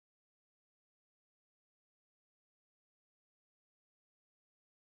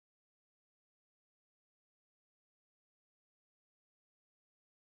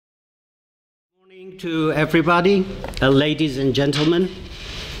Morning to everybody, ladies and gentlemen.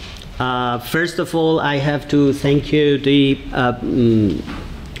 First of all, I have to thank you, the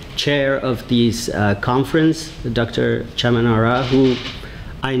chair of this conference, Dr. Chamanara, who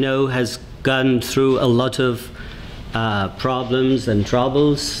I know has gone through a lot of problems and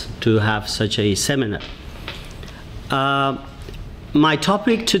troubles to have such a seminar. My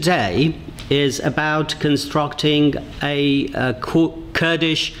topic today is about constructing a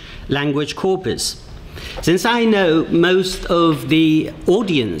Kurdish language corpus. Since I know most of the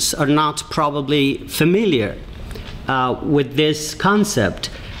audience are not probably familiar with this concept,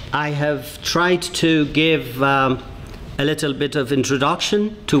 I have tried to give a little bit of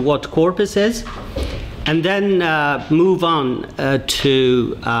introduction to what corpus is, and then move on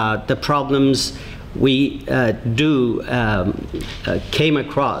to the problems we came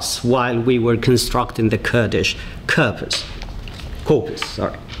across while we were constructing the Kurdish corpus.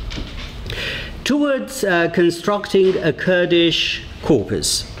 Towards constructing a Kurdish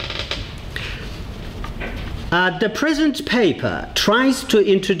corpus, the present paper tries to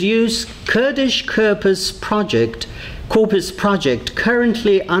introduce Kurdish corpus project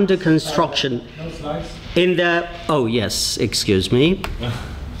currently under construction in the, oh yes, excuse me,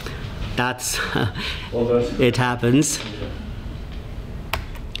 that's, it happens,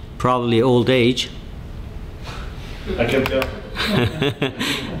 probably old age. I can tell.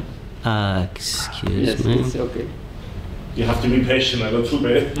 Excuse me. It's okay. You have to be patient a little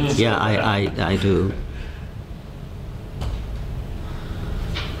bit. Yeah, I do.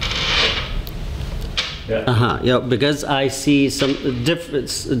 Yeah. Yeah, because I see some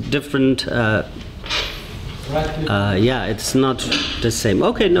different. Yeah, it's not the same.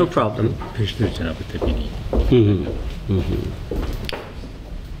 Okay, no problem.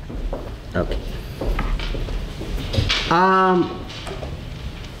 Okay.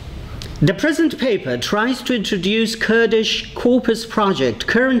 The present paper tries to introduce Kurdish corpus project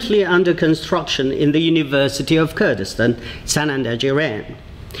currently under construction in the University of Kurdistan, Sanadaj-Iran,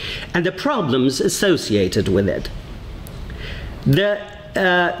 and the problems associated with it.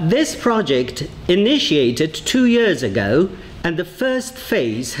 This project initiated 2 years ago, and the first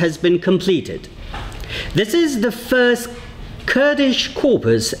phase has been completed. This is the first Kurdish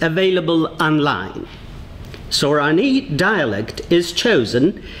corpus available online. Sorani dialect is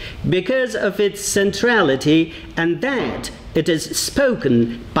chosen because of its centrality and that it is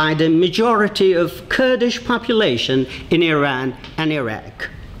spoken by the majority of Kurdish population in Iran and Iraq.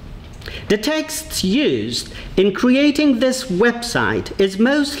 The texts used in creating this website is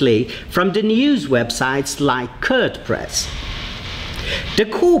mostly from the news websites like KurdPress. The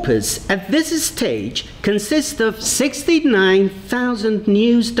corpus at this stage consists of 69,000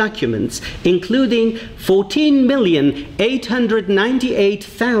 news documents, including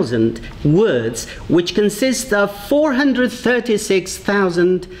 14,898,000 words, which consist of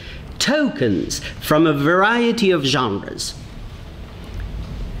 436,000 tokens from a variety of genres.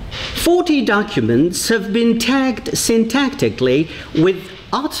 40 documents have been tagged syntactically with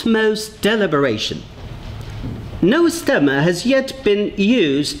utmost deliberation. No stemma has yet been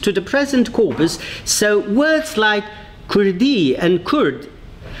used to the present corpus, so words like Kurdi and Kurd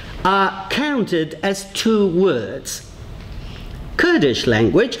are counted as 2 words. Kurdish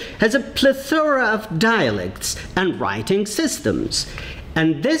language has a plethora of dialects and writing systems,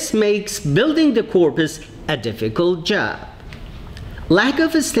 and this makes building the corpus a difficult job. Lack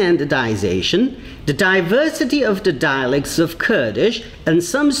of a standardization, the diversity of the dialects of Kurdish, and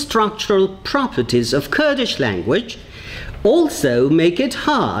some structural properties of Kurdish language also make it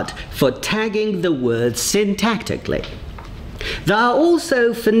hard for tagging the words syntactically. There are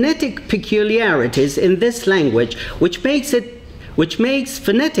also phonetic peculiarities in this language which makes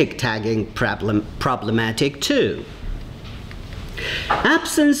phonetic tagging problematic too.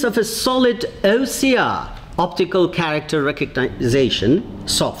 Absence of a solid OCR, optical character recognition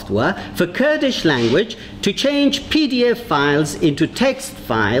software for Kurdish language to change PDF files into text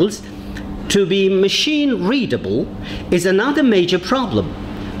files to be machine readable is another major problem.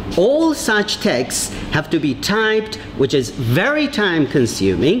 All such texts have to be typed, which is very time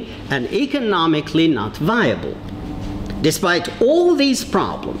consuming and economically not viable. Despite all these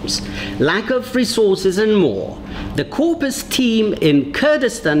problems, lack of resources and more, the corpus team in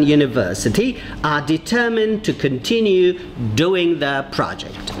Kurdistan University are determined to continue doing the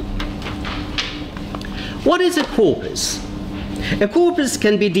project. What is a corpus? A corpus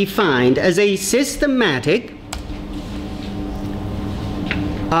can be defined as a systematic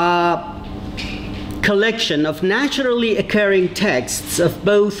collection of naturally occurring texts of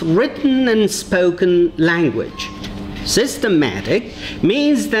both written and spoken language. Systematic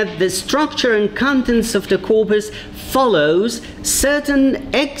means that the structure and contents of the corpus follows certain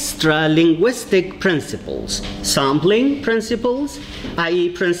extra linguistic principles, sampling principles, i.e.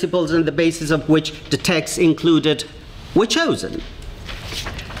 principles on the basis of which the texts included were chosen.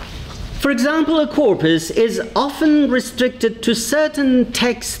 For example, a corpus is often restricted to certain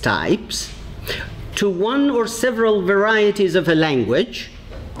text types, to one or several varieties of a language,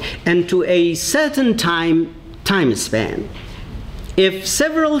 and to a certain time span. If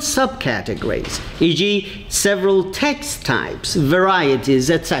several subcategories, e.g. several text types,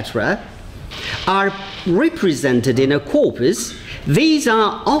 varieties, etc., are represented in a corpus, these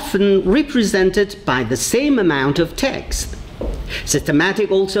are often represented by the same amount of text.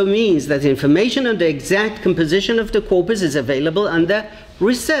 Systematic also means that information on the exact composition of the corpus is available to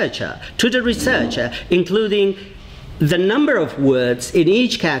the researcher, including the number of words in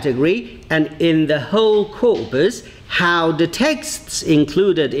each category and in the whole corpus, how the texts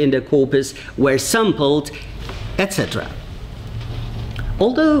included in the corpus were sampled, etc.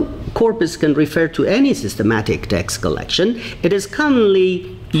 Although corpus can refer to any systematic text collection, it is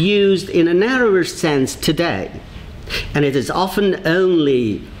commonly used in a narrower sense today, and it is often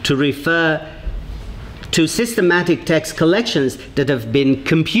only to refer to systematic text collections that have been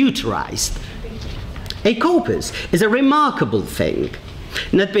computerized. A corpus is a remarkable thing,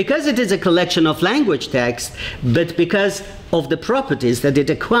 not because it is a collection of language texts, but because of the properties that it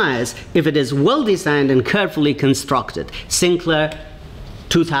acquires if it is well designed and carefully constructed. Sinclair,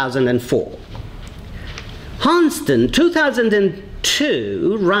 2004. Hanston,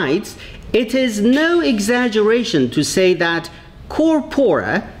 2002, writes, "It is no exaggeration to say that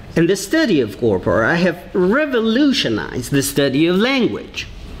corpora and the study of corpora have revolutionized the study of language."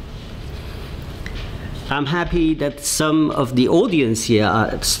 I'm happy that some of the audience here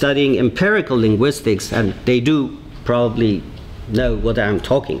are studying empirical linguistics, and they do probably know what I'm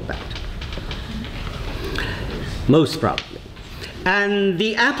talking about. Most probably. And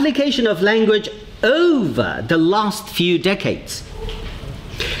the application of language over the last few decades.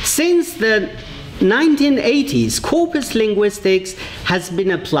 Since the 1980s, corpus linguistics has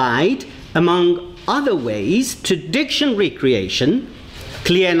been applied, among other ways, to dictionary creation,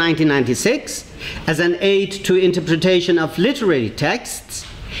 Clear 1996, as an aid to interpretation of literary texts,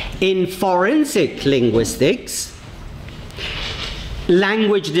 in forensic linguistics,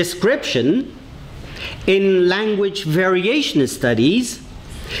 language description, in language variation studies,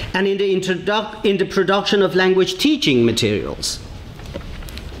 and in the production of language teaching materials.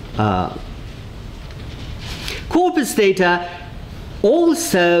 Corpus data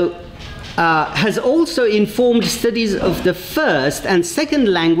has also informed studies of the first and second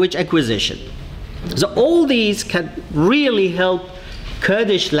language acquisition. So all these can really help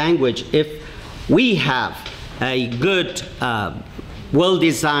Kurdish language if we have a good,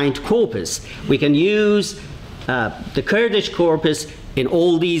 well-designed corpus. We can use the Kurdish corpus in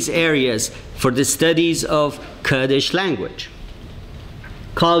all these areas for the studies of Kurdish language,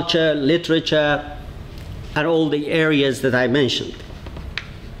 culture, literature, and all the areas that I mentioned.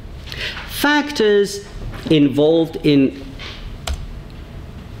 Factors involved in,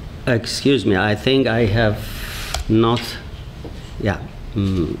 excuse me, I think I have not,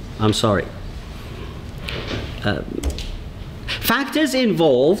 I'm sorry. Factors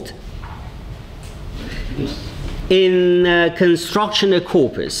involved in construction of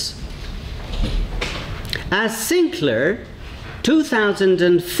corpus. As Sinclair,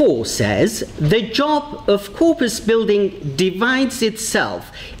 2004 says, the job of corpus building divides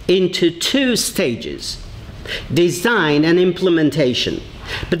itself into two stages, design and implementation.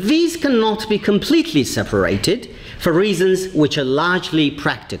 But these cannot be completely separated for reasons which are largely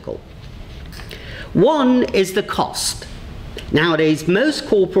practical. One is the cost. Nowadays, most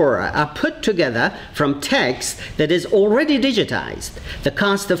corpora are put together from text that is already digitized. The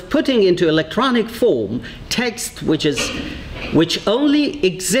cost of putting into electronic form text which only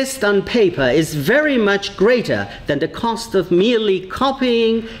exists on paper is very much greater than the cost of merely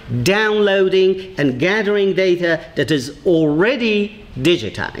copying, downloading, and gathering data that is already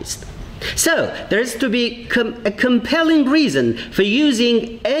digitized. So, there is to be a compelling reason for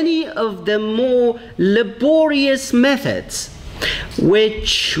using any of the more laborious methods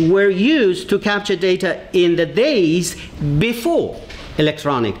which were used to capture data in the days before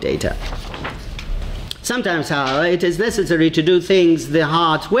electronic data. Sometimes, however, it is necessary to do things the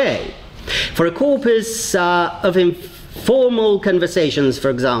hard way. For a corpus of informal conversations,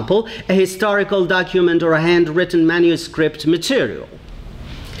 for example, a historical document or a handwritten manuscript material.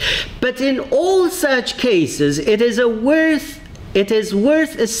 But in all such cases, it is worth it is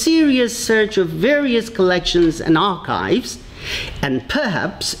worth a serious search of various collections and archives, and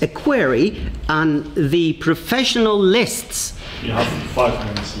perhaps a query on the professional lists. You have 5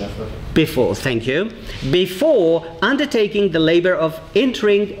 minutes left. Before undertaking the labor of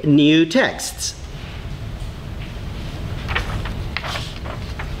entering new texts.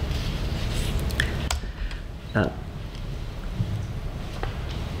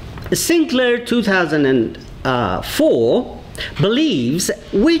 Sinclair 2004 believes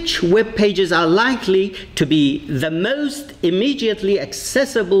which web pages are likely to be the most immediately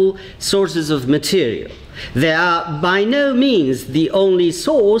accessible sources of material. They are by no means the only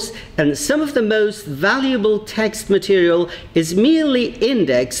source, and some of the most valuable text material is merely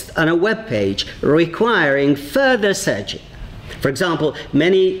indexed on a web page, requiring further searching. For example,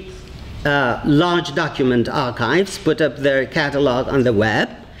 many large document archives put up their catalog on the web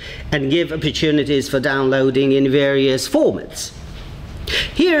and give opportunities for downloading in various formats.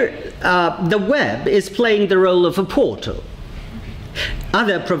 Here, the web is playing the role of a portal.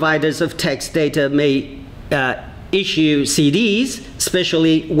 Other providers of text data may issue CDs,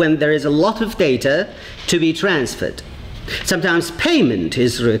 especially when there is a lot of data to be transferred. Sometimes payment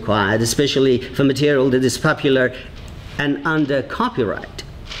is required, especially for material that is popular and under copyright.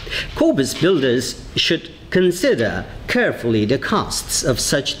 Corpus builders should consider carefully the costs of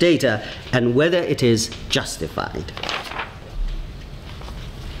such data and whether it is justified.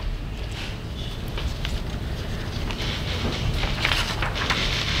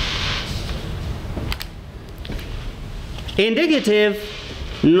 Indicative,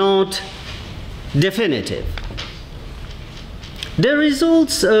 not definitive. The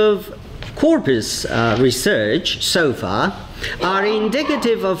results of corpus research so far are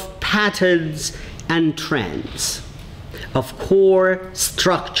indicative of patterns and trends, of core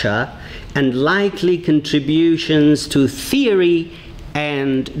structure and likely contributions to theory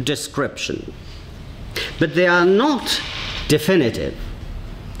and description. But they are not definitive.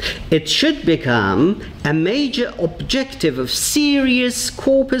 It should become a major objective of serious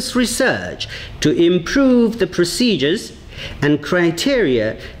corpus research to improve the procedures and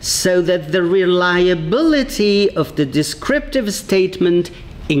criteria so that the reliability of the descriptive statement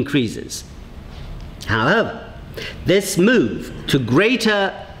increases. However, this move to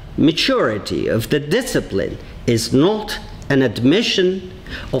greater maturity of the discipline is not an admission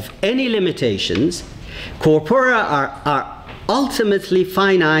of any limitations. Corpora are ultimately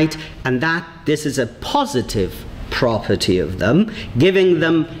finite, and that this is a positive property of them, giving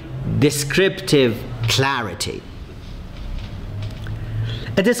them descriptive clarity.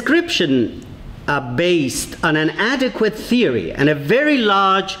 A description based on an adequate theory and a very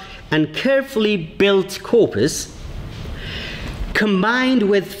large and carefully built corpus, combined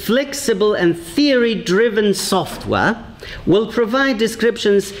with flexible and theory-driven software, will provide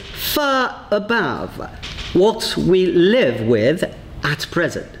descriptions far above what we live with at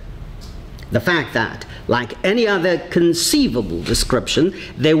present. The fact that, like any other conceivable description,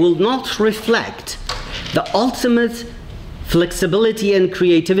 they will not reflect the ultimate flexibility and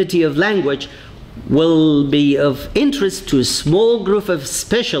creativity of language will be of interest to a small group of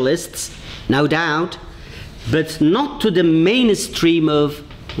specialists, no doubt, but not to the mainstream of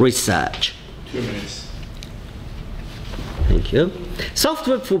research. 2 minutes. Thank you.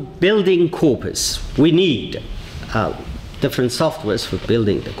 Software for building corpus. We need different softwares for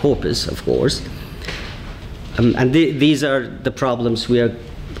building the corpus, of course. And these are the problems we are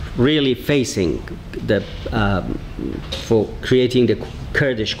really facing for creating the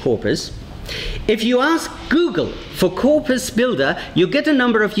Kurdish corpus. If you ask Google for corpus builder, you get a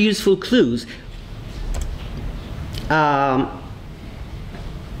number of useful clues.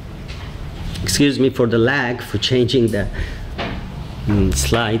 Excuse me for the lag, for changing the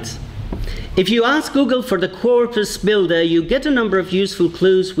slides. If you ask Google for the corpus builder, you get a number of useful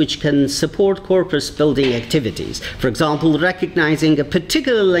clues which can support corpus building activities. For example, recognizing a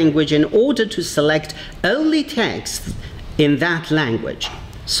particular language in order to select only text in that language.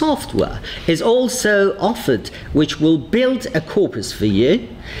 Software is also offered which will build a corpus for you,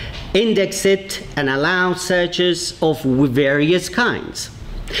 index it, and allow searches of various kinds.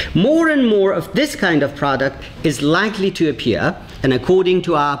 More and more of this kind of product is likely to appear, and according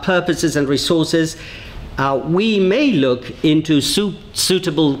to our purposes and resources, we may look into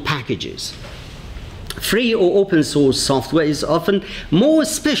suitable packages. Free or open source software is often more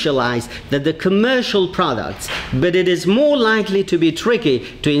specialized than the commercial products, but it is more likely to be tricky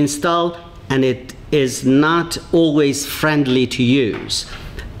to install, and it is not always friendly to use.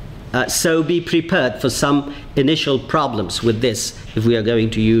 So be prepared for some initial problems with this if we are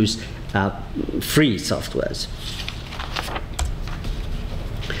going to use free softwares.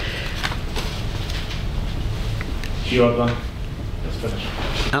 You are done. Let's finish.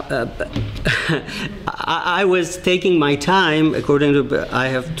 I was taking my time according to, I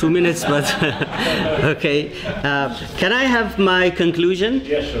have 2 minutes, but okay. Can I have my conclusion?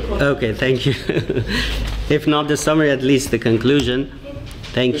 Yeah, sure. Okay, thank you. If not the summary, at least the conclusion.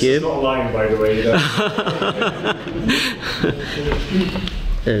 Thank This you. is not lying, by the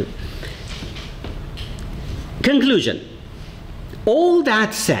way. Conclusion. All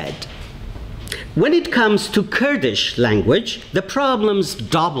that said, when it comes to Kurdish language, the problems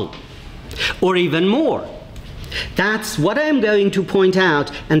double, or even more. That's what I'm going to point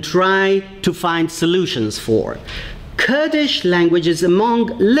out and try to find solutions for. Kurdish language is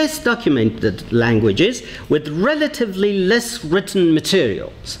among less documented languages with relatively less written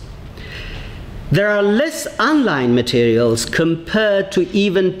materials. There are less online materials compared to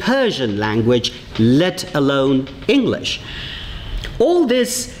even Persian language, let alone English. All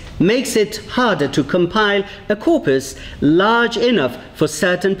this makes it harder to compile a corpus large enough for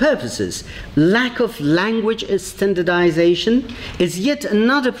certain purposes. Lack of language standardization is yet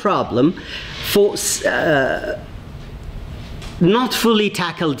another problem for not fully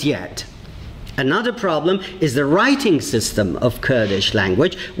tackled yet. Another problem is the writing system of Kurdish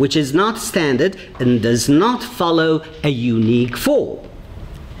language, which is not standard and does not follow a unique form.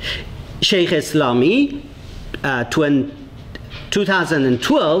 Sheikh Islami,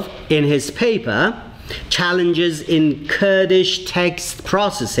 2012, in his paper, Challenges in Kurdish Text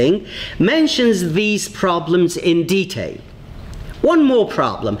Processing, mentions these problems in detail. One more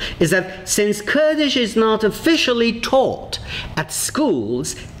problem is that since Kurdish is not officially taught at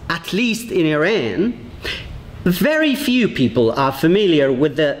schools, at least in Iran, very few people are familiar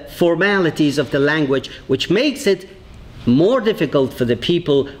with the formalities of the language, which makes it more difficult for the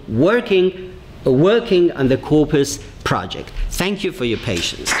people working on the corpus project. Thank you for your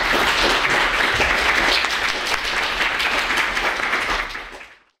patience.